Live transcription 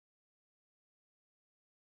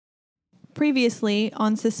Previously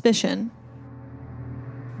on Suspicion.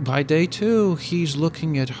 By day 2, he's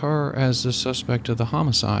looking at her as the suspect of the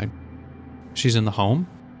homicide. She's in the home.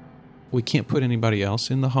 We can't put anybody else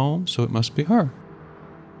in the home, so it must be her.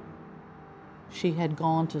 She had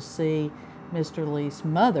gone to see Mr. Lee's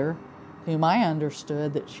mother, whom I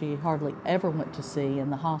understood that she hardly ever went to see in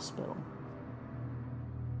the hospital.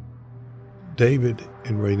 David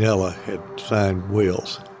and Raynella had signed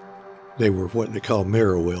wills. They were what they call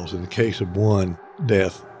mirror wills. In the case of one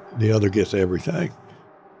death, the other gets everything.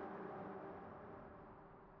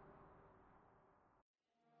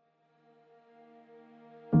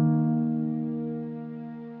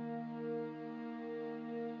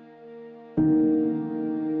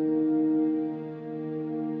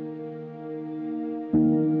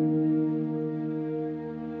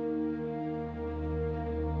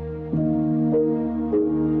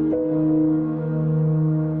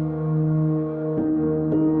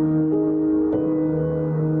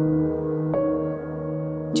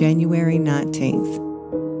 January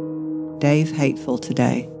 19th. Dave hateful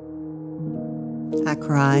today. I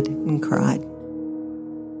cried and cried.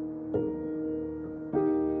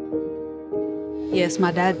 Yes,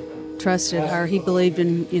 my dad trusted her. He believed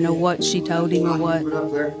in, what she told him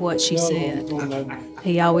or what she said.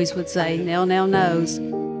 He always would say, Nell knows.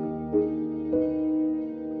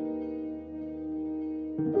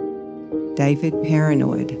 David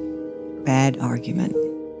paranoid. Bad argument.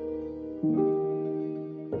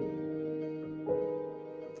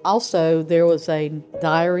 Also, there was a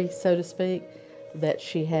diary, so to speak, that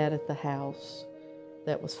she had at the house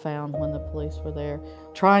that was found when the police were there,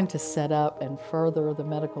 trying to set up and further the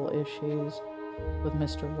medical issues with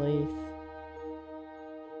Mr. Leith.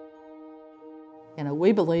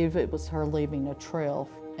 We believe it was her leaving a trail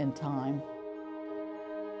in time.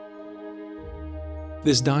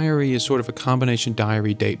 This diary is sort of a combination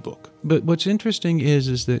diary date book. But what's interesting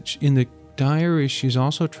is that in the diary, she's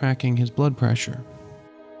also tracking his blood pressure.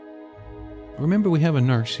 Remember, we have a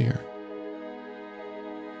nurse here.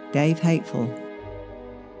 Dave hateful.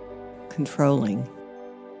 Controlling.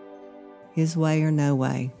 His way or no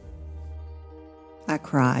way. I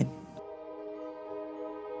cried.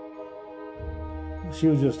 She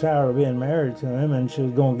was just tired of being married to him, and she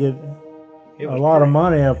was going to get a lot of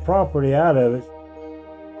money of property out of it.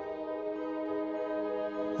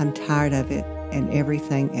 I'm tired of it and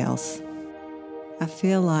everything else. I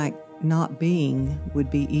feel like not being would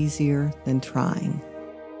be easier than trying.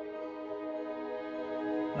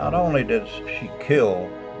 Not only did she kill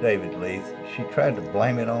David Leith, she tried to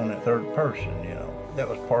blame it on a third person, That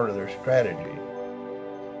was part of their strategy.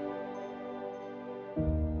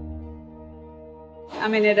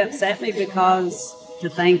 It upset me because to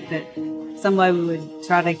think that somebody would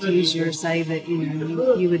try to accuse you or say that,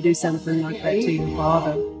 you would do something like that to your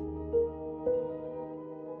father.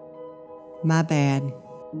 My bad.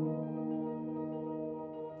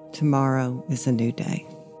 Tomorrow is a new day.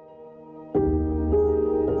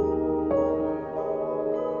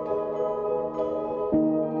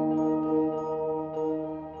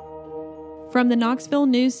 From the Knoxville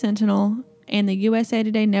News Sentinel and the USA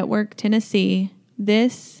Today Network, Tennessee,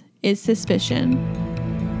 this is Suspicion.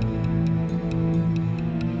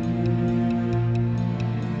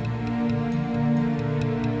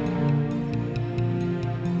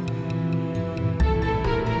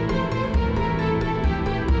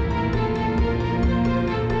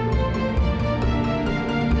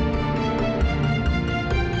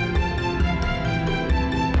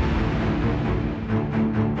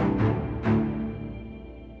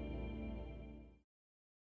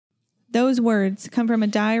 Those words come from a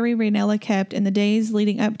diary Raynella kept in the days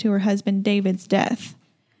leading up to her husband David's death.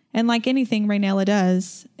 And like anything Raynella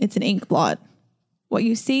does, it's an ink blot. What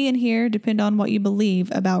you see and hear depend on what you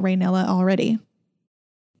believe about Raynella already.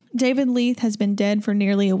 David Leith has been dead for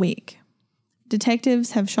nearly a week.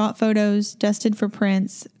 Detectives have shot photos, dusted for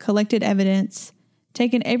prints, collected evidence,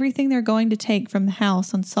 taken everything they're going to take from the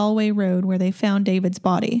house on Solway Road where they found David's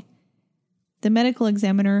body. The medical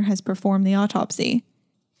examiner has performed the autopsy.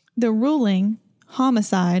 The ruling,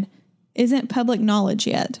 homicide, isn't public knowledge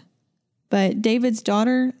yet, but David's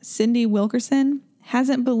daughter, Cindy Wilkerson,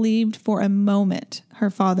 hasn't believed for a moment her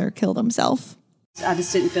father killed himself. I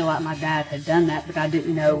just didn't feel like my dad had done that, but I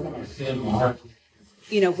didn't know,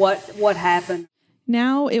 what happened.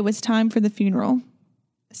 Now it was time for the funeral.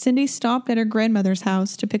 Cindy stopped at her grandmother's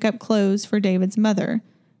house to pick up clothes for David's mother,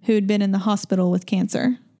 who had been in the hospital with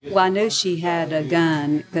cancer. Well, I knew she had a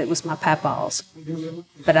gun that was my papa's,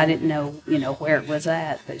 but I didn't know, where it was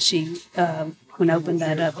at. But she, when opened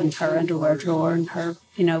that up in her underwear drawer and her,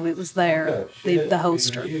 it was there, the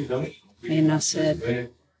holster. And I said,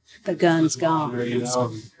 The gun's gone.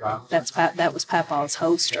 That was Papa's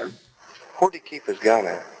holster. Where'd he keep his gun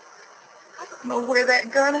at? I don't know where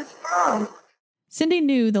that gun is from. Cindy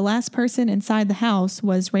knew the last person inside the house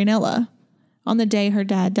was Raynella on the day her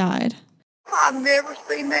dad died. I've never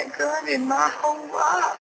seen that gun in my whole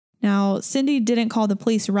life. Now, Cindy didn't call the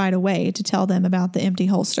police right away to tell them about the empty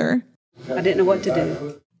holster. I didn't know what to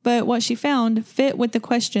do. But what she found fit with the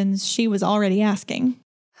questions she was already asking.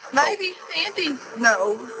 Maybe Cindy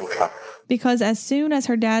knows. Because as soon as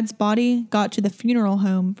her dad's body got to the funeral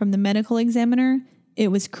home from the medical examiner, it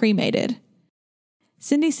was cremated.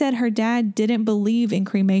 Cindy said her dad didn't believe in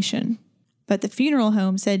cremation, but the funeral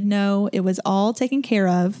home said no, it was all taken care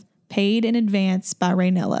of, paid in advance by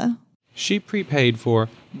Raynella. She prepaid for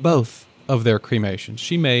both of their cremations.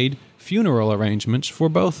 She made funeral arrangements for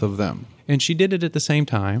both of them. And she did it at the same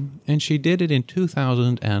time, and she did it in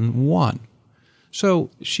 2001. So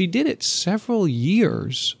she did it several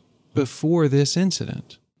years before this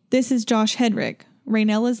incident. This is Josh Hedrick,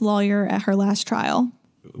 Raynella's lawyer at her last trial.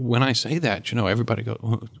 When I say that, everybody goes,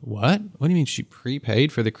 what? What do you mean she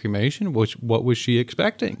prepaid for the cremation? What was she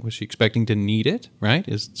expecting? Was she expecting to need it, right?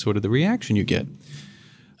 Is sort of the reaction you get.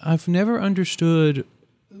 I've never understood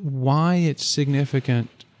why it's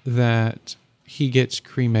significant that he gets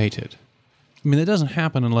cremated. I mean, it doesn't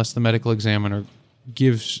happen unless the medical examiner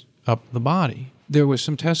gives up the body. There was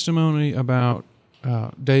some testimony about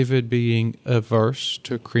David being averse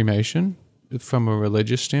to cremation from a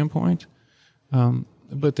religious standpoint,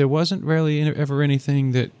 but there wasn't really ever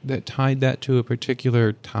anything that tied that to a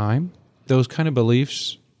particular time. Those kind of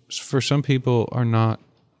beliefs, for some people,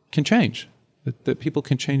 can change. That people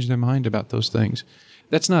can change their mind about those things.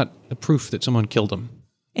 That's not a proof that someone killed him.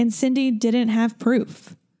 And Cindy didn't have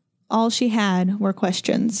proof. All she had were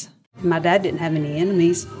questions. My dad didn't have any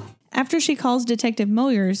enemies. After she calls Detective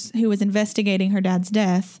Moyers, who was investigating her dad's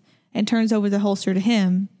death, and turns over the holster to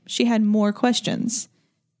him, she had more questions.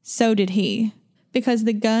 So did he. Because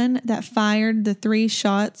the gun that fired the 3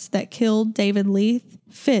 shots that killed David Leith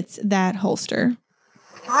fits that holster.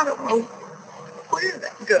 I don't know where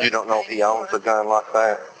that gun. You don't know if he owns a gun like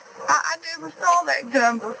that? I never saw that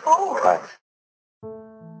gun before. Right.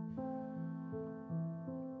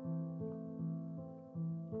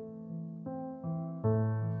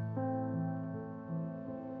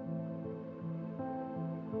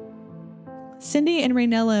 Cindy and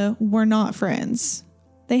Raynella were not friends.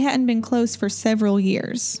 They hadn't been close for several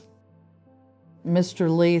years.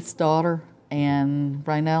 Mr. Leith's daughter and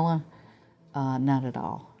Raynella, not at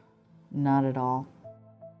all. Not at all.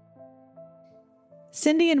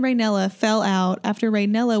 Cindy and Raynella fell out after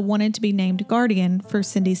Raynella wanted to be named guardian for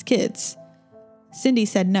Cindy's kids. Cindy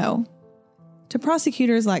said no. To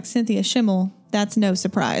prosecutors like Cynthia Schimmel, that's no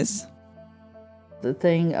surprise. The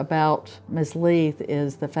thing about Miss Leith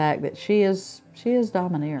is the fact that she is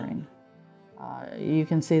domineering. You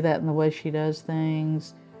can see that in the way she does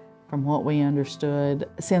things. From what we understood,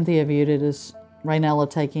 Cynthia viewed it as Raynella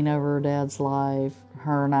taking over her dad's life,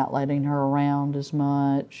 her not letting her around as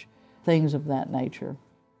much, things of that nature.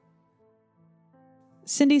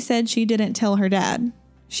 Cindy said she didn't tell her dad.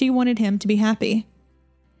 She wanted him to be happy.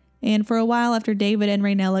 And for a while after David and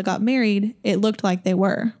Raynella got married, it looked like they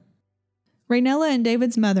were. Raynella and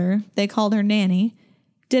David's mother, they called her Nanny,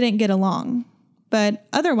 didn't get along. But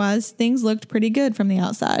otherwise, things looked pretty good from the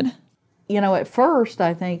outside. At first,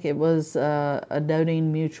 I think it was a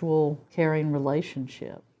doting, mutual, caring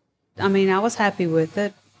relationship. I mean, I was happy with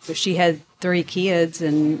it. But she had 3 kids,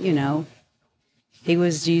 and, he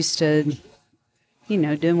was used to,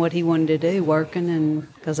 doing what he wanted to do, working,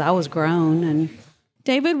 and because I was grown. And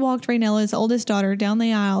David walked Raynella's oldest daughter down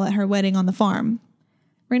the aisle at her wedding on the farm.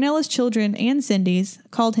 Raynella's children and Cindy's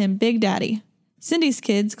called him Big Daddy. Cindy's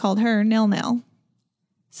kids called her Nell Nell.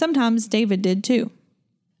 Sometimes David did too.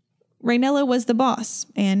 Raynella was the boss,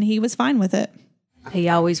 and he was fine with it. He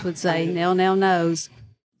always would say, Nell Nell knows.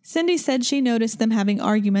 Cindy said she noticed them having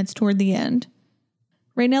arguments toward the end.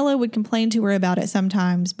 Raynella would complain to her about it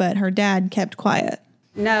sometimes, but her dad kept quiet.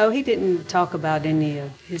 No, he didn't talk about any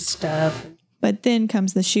of his stuff. But then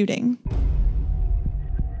comes the shooting.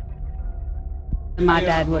 My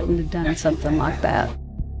dad wouldn't have done something like that.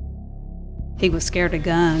 He was scared of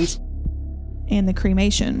guns. And the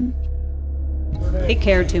cremation. He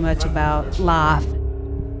cared too much about life.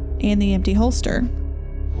 And the empty holster.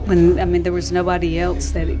 There was nobody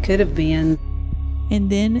else that it could have been. And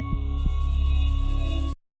then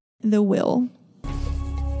the will.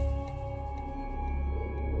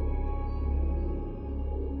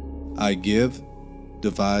 I give,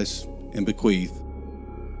 devise, and bequeath.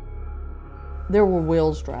 There were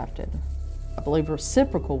wills drafted. I believe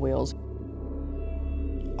reciprocal wills.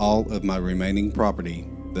 all of my remaining property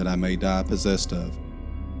that I may die possessed of.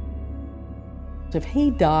 If he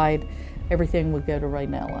died, everything would go to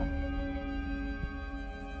Raynella.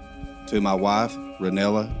 To my wife,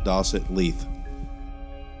 Raynella Dossett Leith.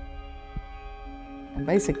 And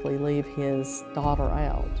basically leave his daughter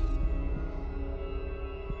out.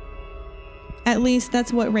 At least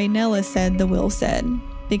that's what Raynella said the will said,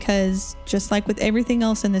 because just like with everything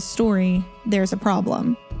else in this story, there's a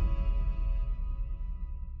problem.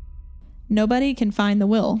 Nobody can find the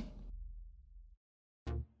will.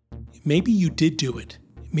 Maybe you did do it.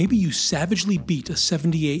 Maybe you savagely beat a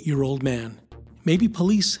 78-year-old man. Maybe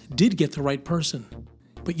police did get the right person.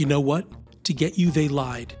 But you know what? To get you, they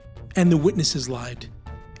lied. And the witnesses lied.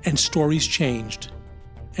 And stories changed.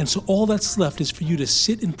 And so all that's left is for you to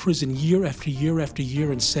sit in prison year after year after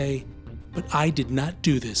year and say, but I did not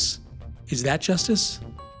do this. Is that justice?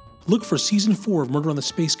 Look for Season 4 of Murder on the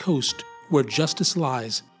Space Coast, Where Justice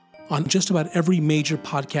Lies, on just about every major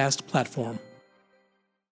podcast platform.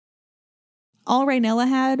 All Raynella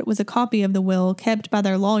had was a copy of the will kept by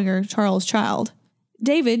their lawyer, Charles Child.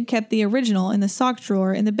 David kept the original in the sock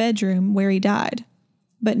drawer in the bedroom where he died.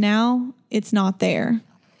 But now, it's not there.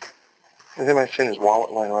 Has anybody seen his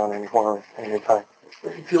wallet laying around anywhere, anything?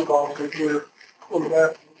 If you feel all good here, look at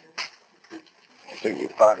that. I think you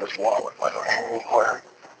find his wallet laying around anywhere.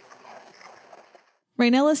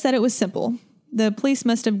 Raynella said it was simple. The police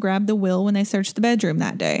must have grabbed the will when they searched the bedroom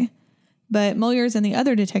that day. But Moyers and the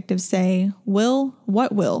other detectives say, will?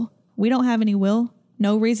 What will? We don't have any will.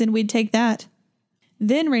 No reason we'd take that.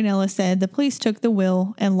 Then Raynella said the police took the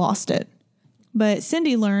will and lost it. But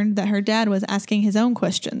Cindy learned that her dad was asking his own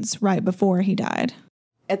questions right before he died.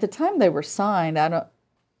 At the time they were signed,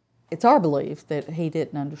 it's our belief that he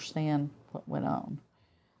didn't understand what went on.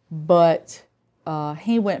 But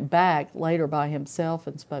he went back later by himself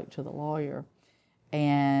and spoke to the lawyer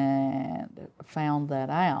and found that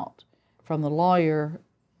out. From the lawyer,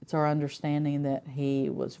 it's our understanding that he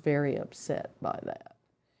was very upset by that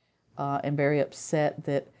and very upset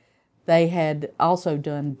that they had also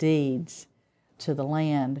done deeds to the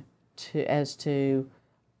land as to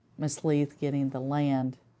Miss Leith getting the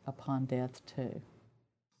land upon death too.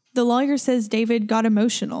 The lawyer says David got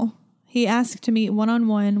emotional. He asked to meet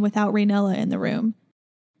one-on-one without Raynella in the room.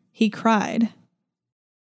 He cried.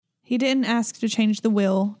 He didn't ask to change the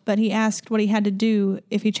will, but he asked what he had to do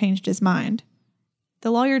if he changed his mind.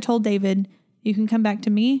 The lawyer told David, you can come back to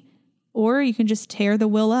me, or you can just tear the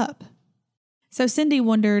will up. So Cindy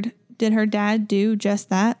wondered, did her dad do just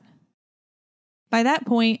that? By that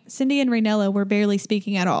point, Cindy and Raynella were barely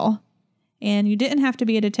speaking at all, and you didn't have to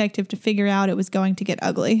be a detective to figure out it was going to get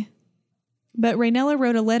ugly. But Raynella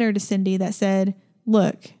wrote a letter to Cindy that said,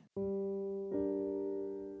 look,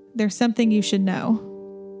 there's something you should know.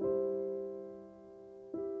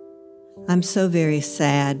 I'm so very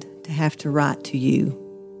sad to have to write to you,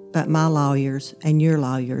 but my lawyers and your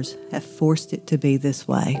lawyers have forced it to be this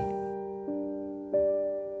way.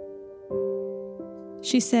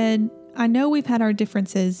 She said, I know we've had our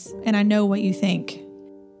differences, and I know what you think.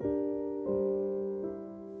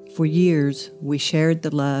 For years, we shared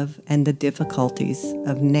the love and the difficulties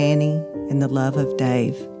of Nanny and the love of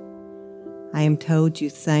Dave. I am told you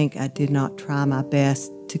think I did not try my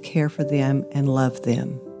best to care for them and love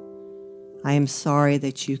them. I am sorry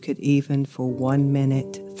that you could even for 1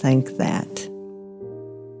 minute think that.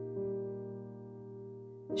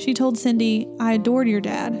 She told Cindy, I adored your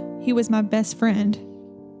dad. He was my best friend.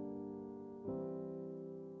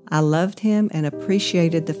 I loved him and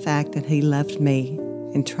appreciated the fact that he loved me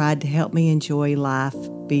and tried to help me enjoy life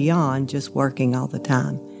beyond just working all the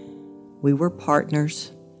time. We were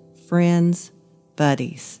partners, friends,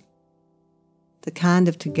 buddies. The kind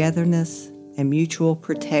of togetherness and mutual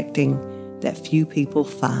protecting that few people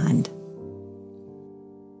find.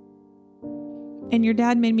 And your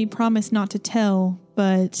dad made me promise not to tell,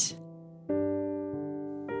 but...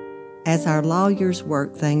 As our lawyers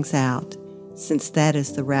work things out, since that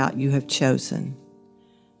is the route you have chosen,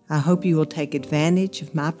 I hope you will take advantage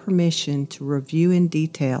of my permission to review in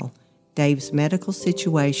detail Dave's medical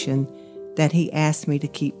situation that he asked me to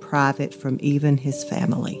keep private from even his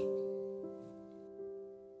family.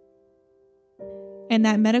 And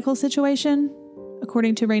that medical situation,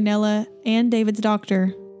 according to Raynella and David's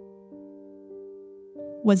doctor,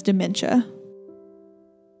 was dementia.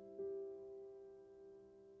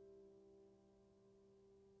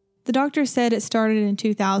 The doctor said it started in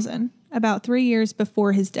 2000, about 3 years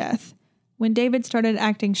before his death, when David started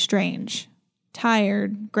acting strange,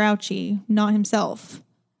 tired, grouchy, not himself.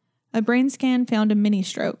 A brain scan found a mini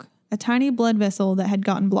stroke, a tiny blood vessel that had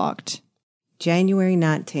gotten blocked. January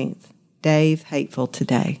 19th, Dave hateful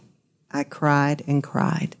today. I cried and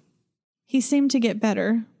cried. He seemed to get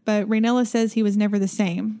better, but Raynella says he was never the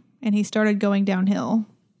same, and he started going downhill.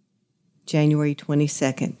 January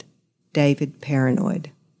 22nd. David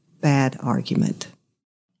paranoid. Bad argument.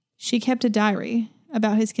 She kept a diary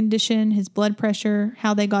about his condition, his blood pressure,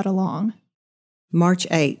 how they got along. March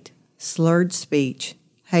 8th. Slurred speech.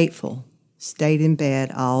 Hateful. Stayed in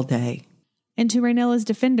bed all day. And to Raynella's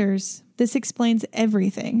defenders, this explains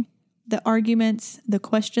everything. The arguments, the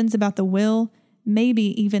questions about the will,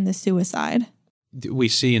 maybe even the suicide. We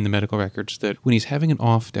see in the medical records that when he's having an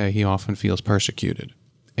off day, he often feels persecuted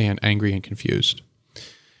and angry and confused.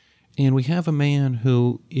 And we have a man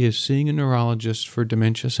who is seeing a neurologist for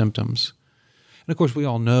dementia symptoms. And of course, we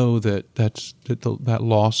all know that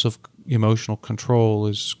loss of emotional control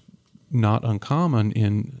is not uncommon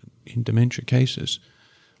in dementia cases.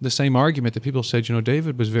 The same argument that people said,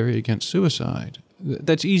 David was very against suicide.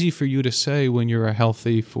 That's easy for you to say when you're a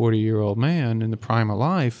healthy 40-year-old man in the prime of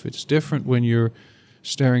life. It's different when you're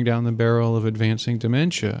staring down the barrel of advancing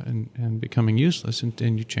dementia and becoming useless, and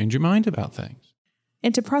you change your mind about things.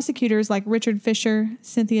 And to prosecutors like Richard Fisher,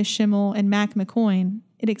 Cynthia Schimmel, and Mac McCoyne,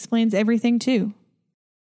 it explains everything too.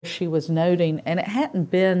 She was noting, and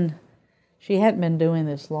she hadn't been doing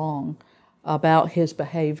this long, about his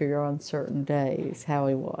behavior on certain days, how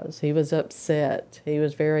he was. He was upset. He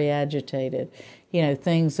was very agitated,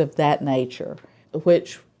 things of that nature,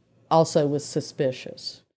 which also was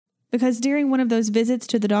suspicious. Because during one of those visits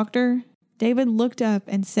to the doctor, David looked up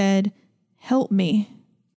and said, "Help me."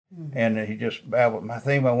 And he just babbled, "I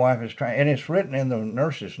think my wife is trying," and it's written in the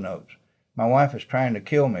nurse's notes, "My wife is trying to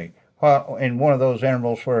kill me." While in one of those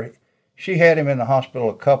intervals where she had him in the hospital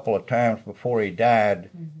a couple of times before he died.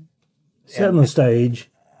 Setting the stage.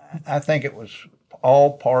 I think it was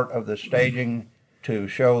all part of the staging to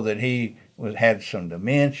show that he had some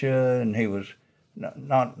dementia and he was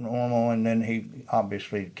not normal, and then he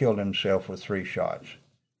obviously killed himself with 3 shots.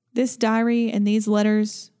 This diary and these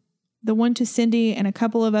letters, the one to Cindy and a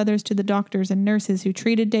couple of others to the doctors and nurses who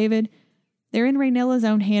treated David, they're in Raynella's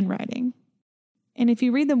own handwriting. And if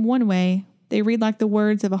you read them one way, they read like the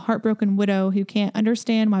words of a heartbroken widow who can't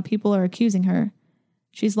understand why people are accusing her.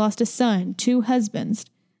 She's lost a son, 2 husbands,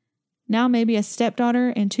 now maybe a stepdaughter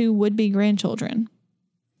and 2 would-be grandchildren.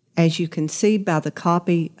 As you can see by the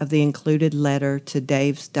copy of the included letter to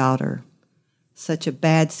Dave's daughter, such a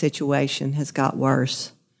bad situation has got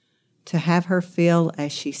worse. To have her feel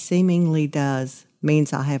as she seemingly does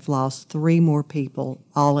means I have lost 3 more people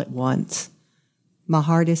all at once. My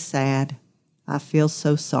heart is sad. I feel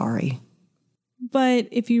so sorry. But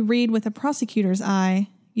if you read with a prosecutor's eye,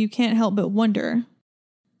 you can't help but wonder,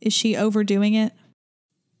 is she overdoing it?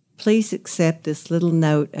 Please accept this little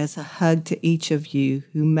note as a hug to each of you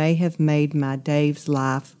who may have made my Dave's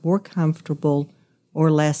life more comfortable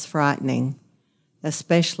or less frightening,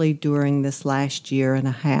 especially during this last year and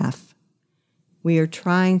a half. We are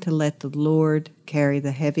trying to let the Lord carry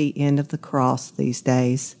the heavy end of the cross these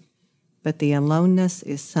days, but the aloneness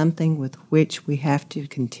is something with which we have to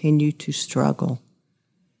continue to struggle.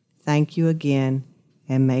 Thank you again,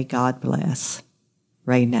 and may God bless.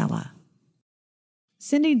 Raynella.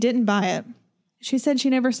 Cindy didn't buy it. She said she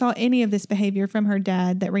never saw any of this behavior from her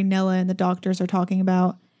dad that Raynella and the doctors are talking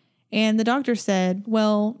about. And the doctor said,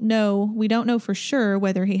 well, no, we don't know for sure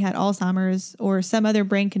whether he had Alzheimer's or some other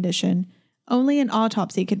brain condition. Only an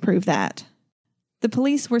autopsy could prove that. The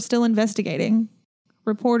police were still investigating.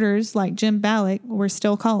 Reporters like Jim Ballack were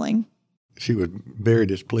still calling. She was very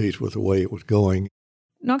displeased with the way it was going.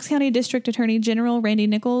 Knox County District Attorney General Randy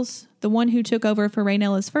Nichols, the one who took over for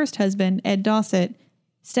Raynella's first husband, Ed Dossett,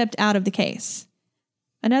 stepped out of the case.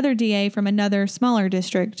 Another DA from another smaller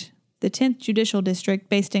district, the 10th Judicial District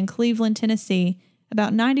based in Cleveland, Tennessee,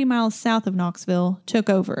 about 90 miles south of Knoxville, took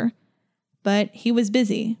over. But he was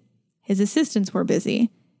busy. His assistants were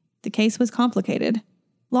busy. The case was complicated.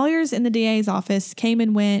 Lawyers in the DA's office came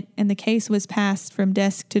and went, and the case was passed from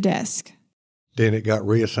desk to desk. Then it got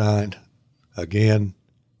reassigned again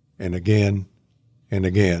and again and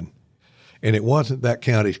again. And it wasn't that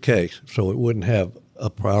county's case, so it wouldn't have a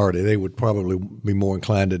priority. They would probably be more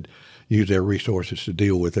inclined to use their resources to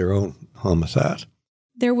deal with their own homicides.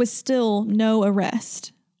 There was still no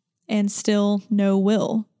arrest and still no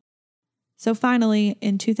will. So finally,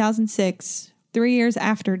 in 2006, 3 years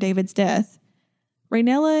after David's death,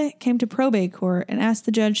 Raynella came to probate court and asked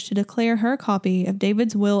the judge to declare her copy of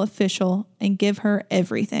David's will official and give her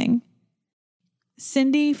everything.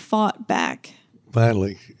 Cindy fought back.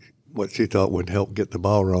 Finally, what she thought would help get the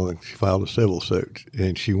ball rolling, she filed a civil suit.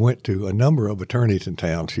 And she went to a number of attorneys in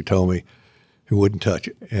town, she told me, who wouldn't touch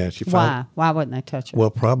it. And she Why? Why wouldn't they touch it? Well,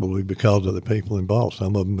 probably because of the people involved.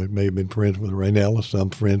 Some of them may have been friends with Raynella, some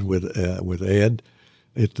friends with Ed.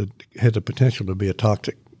 It has the potential to be a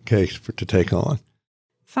toxic case to take on.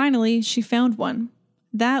 Finally, she found one.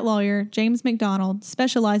 That lawyer, James McDonald,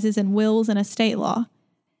 specializes in wills and estate law.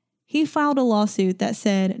 He filed a lawsuit that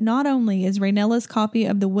said not only is Raynella's copy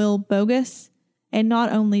of the will bogus, and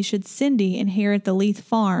not only should Cindy inherit the Leith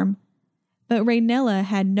farm, but Raynella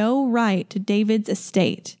had no right to David's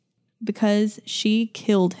estate because she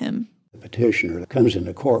killed him. The petitioner comes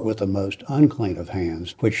into court with the most unclean of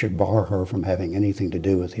hands, which should bar her from having anything to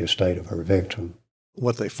do with the estate of her victim.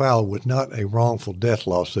 What they filed was not a wrongful death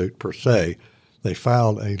lawsuit per se. They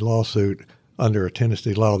filed a lawsuit under a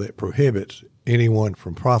Tennessee law that prohibits anyone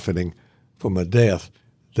from profiting from a death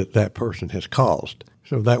that person has caused.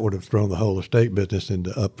 So that would have thrown the whole estate business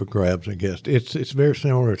into up for grabs, I guess. It's very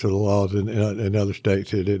similar to the laws in other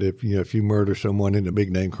states. If you murder someone in a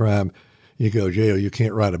big name crime, you go to jail. You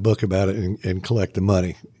can't write a book about it and collect the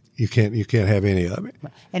money. You can't have any of it.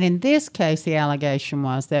 And in this case, the allegation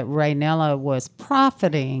was that Raynella was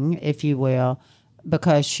profiting, if you will,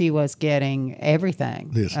 because she was getting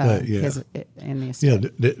everything. The estate, in the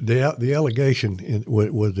estate. Yeah, the allegation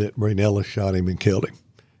was that Raynella shot him and killed him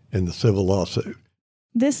in the civil lawsuit.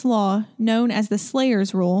 This law, known as the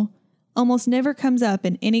Slayer's Rule, almost never comes up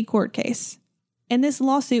in any court case. And this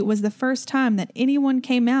lawsuit was the first time that anyone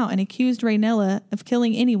came out and accused Raynella of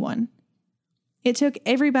killing anyone. It took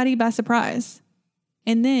everybody by surprise.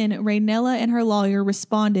 And then Raynella and her lawyer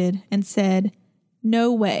responded and said,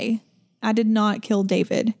 "No way. I did not kill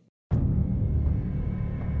David.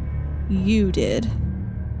 You did."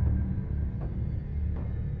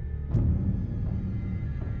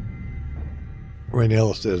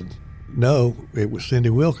 Raynella said, no, it was Cindy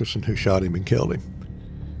Wilkerson who shot him and killed him.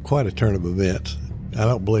 Quite a turn of events. I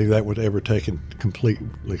don't believe that was ever taken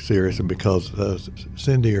completely serious, and because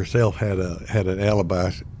Cindy herself had an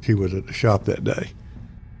alibi. She was at the shop that day.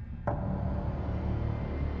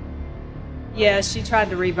 Yeah, she tried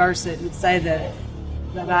to reverse it and say that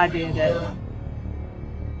I did it.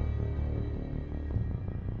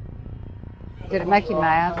 Did it make you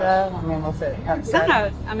mad, though? I mean, was it upset? No,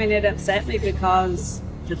 I mean, it upset me because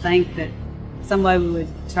to think that somebody would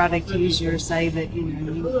try to accuse you or say that,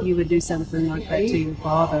 you would do something like that to your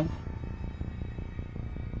father.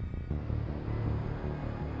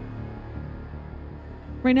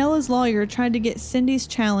 Raynella's lawyer tried to get Cindy's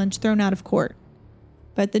challenge thrown out of court,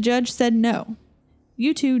 but the judge said no.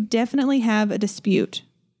 You two definitely have a dispute,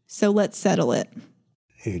 so let's settle it.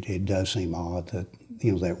 It does seem odd that,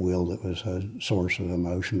 that will that was a source of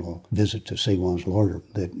emotional visit to see one's lawyer,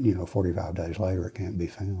 that, 45 days later it can't be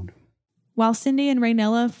found. While Cindy and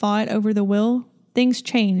Raynella fought over the will, things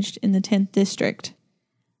changed in the 10th District.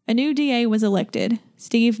 A new DA was elected,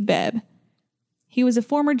 Steve Bebb. He was a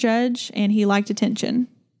former judge, and he liked attention.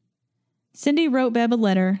 Cindy wrote Bebb a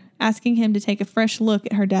letter asking him to take a fresh look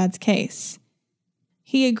at her dad's case.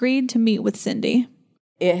 He agreed to meet with Cindy.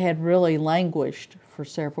 It had really languished for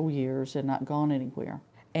several years and not gone anywhere.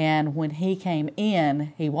 And when he came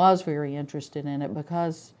in, he was very interested in it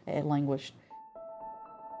because it languished.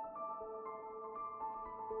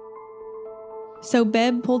 So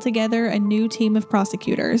Bebb pulled together a new team of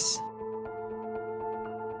prosecutors: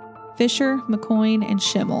 Fisher, McCoyne, and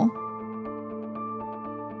Schimmel.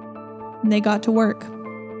 And they got to work.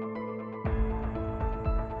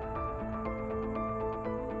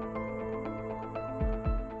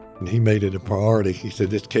 And he made it a priority. He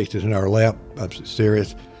said, this case is in our lap. I'm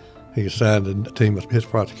serious. He assigned a team of his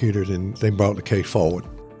prosecutors, and they brought the case forward.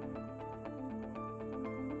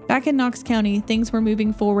 Back in Knox County, things were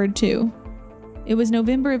moving forward too. It was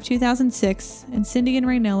November of 2006, and Cindy and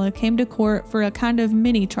Raynella came to court for a kind of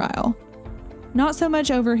mini trial. Not so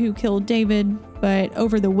much over who killed David, but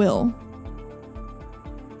over the will.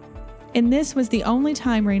 And this was the only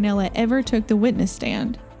time Raynella ever took the witness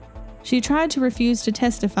stand. She tried to refuse to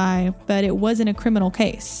testify, but it wasn't a criminal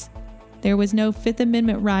case. There was no Fifth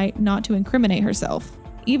Amendment right not to incriminate herself,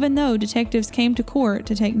 even though detectives came to court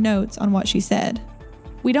to take notes on what she said.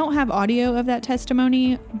 We don't have audio of that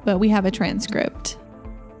testimony, but we have a transcript.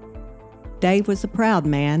 Dave was a proud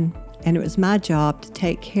man, and it was my job to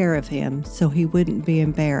take care of him so he wouldn't be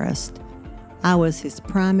embarrassed. I was his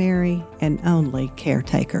primary and only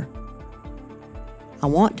caretaker. I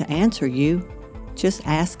want to answer you. Just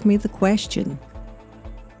ask me the question.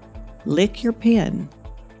 Lick your pen.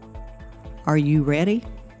 Are you ready?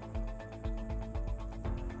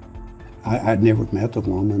 I'd never met the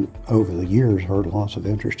woman. Over the years, heard lots of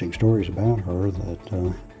interesting stories about her,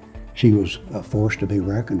 that she was a force to be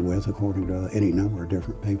reckoned with, according to any number of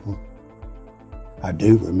different people. I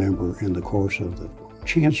do remember in the course of the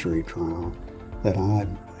Chancery trial that I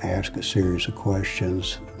asked a series of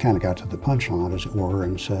questions, kind of got to the punchline, as it were,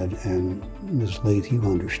 and said, and Ms. Leith, you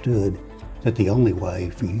understood that the only way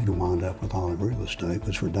for you to wind up with all the real estate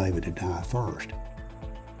was for David to die first.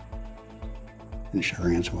 And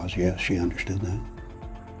her answer was, yes, she understood that.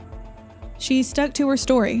 She stuck to her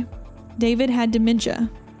story. David had dementia.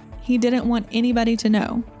 He didn't want anybody to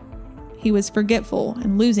know. He was forgetful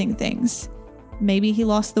and losing things. Maybe he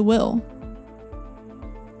lost the will.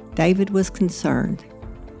 David was concerned.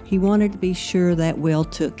 He wanted to be sure that will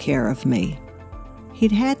took care of me.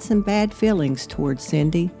 He'd had some bad feelings towards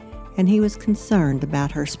Cindy, and he was concerned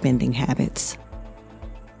about her spending habits.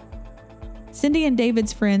 Cindy and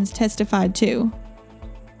David's friends testified too.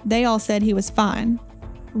 They all said he was fine,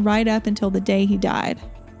 right up until the day he died.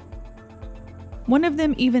 One of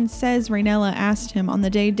them even says Raynella asked him on the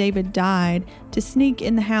day David died to sneak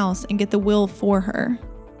in the house and get the will for her.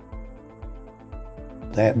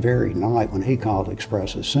 That very night when he called to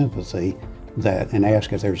express his sympathy and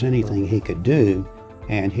asked if there's anything he could do,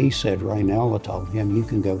 and he said Raynella told him, you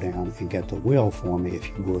can go down and get the will for me if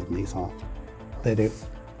you would. And he thought that if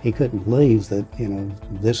he couldn't believe that,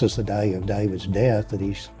 this is the day of David's death, that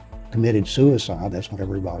he's committed suicide. That's what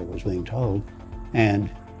everybody was being told. And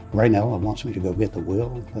Raynella wants me to go get the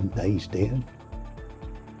will the day he's dead.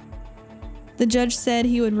 The judge said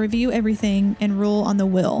he would review everything and rule on the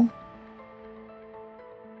will.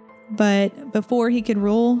 But before he could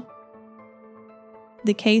rule,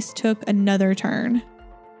 the case took another turn.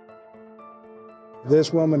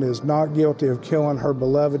 This woman is not guilty of killing her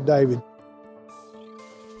beloved David.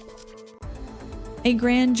 A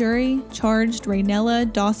grand jury charged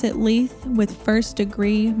Raynella Dossett Leith with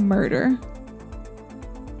first-degree murder.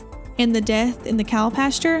 And the death in the cow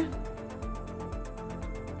pasture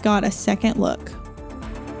got a second look.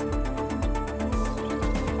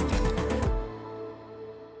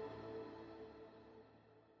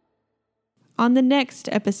 On the next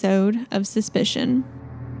episode of Suspicion.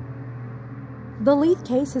 The Leith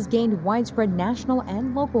case has gained widespread national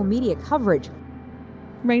and local media coverage.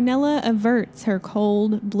 Raynella averts her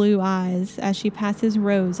cold, blue eyes as she passes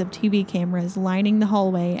rows of TV cameras lining the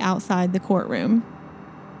hallway outside the courtroom.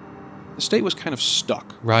 The state was kind of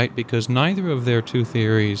stuck, right? Because neither of their two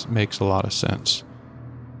theories makes a lot of sense.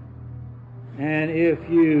 And if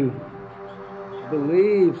you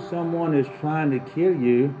believe someone is trying to kill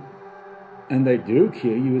you, and they do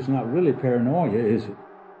kill you, it's not really paranoia, is it?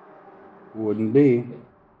 Wouldn't be.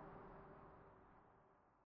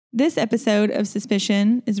 This episode of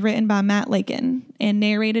Suspicion is written by Matt Lakin and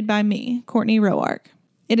narrated by me, Courtney Roark.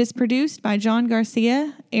 It is produced by John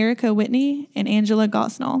Garcia, Erica Whitney, and Angela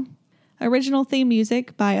Gosnell. Original theme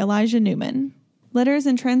music by Elijah Newman. Letters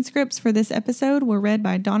and transcripts for this episode were read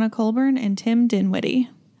by Donna Colburn and Tim Dinwiddie.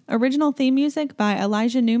 Original theme music by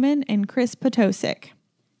Elijah Newman and Chris Potosik.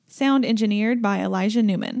 Sound engineered by Elijah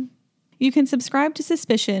Newman. You can subscribe to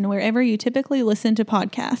Suspicion wherever you typically listen to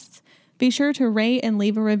podcasts. Be sure to rate and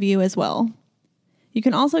leave a review as well. You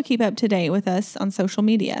can also keep up to date with us on social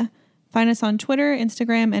media. Find us on Twitter,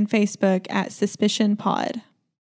 Instagram, and Facebook at Suspicion Pod.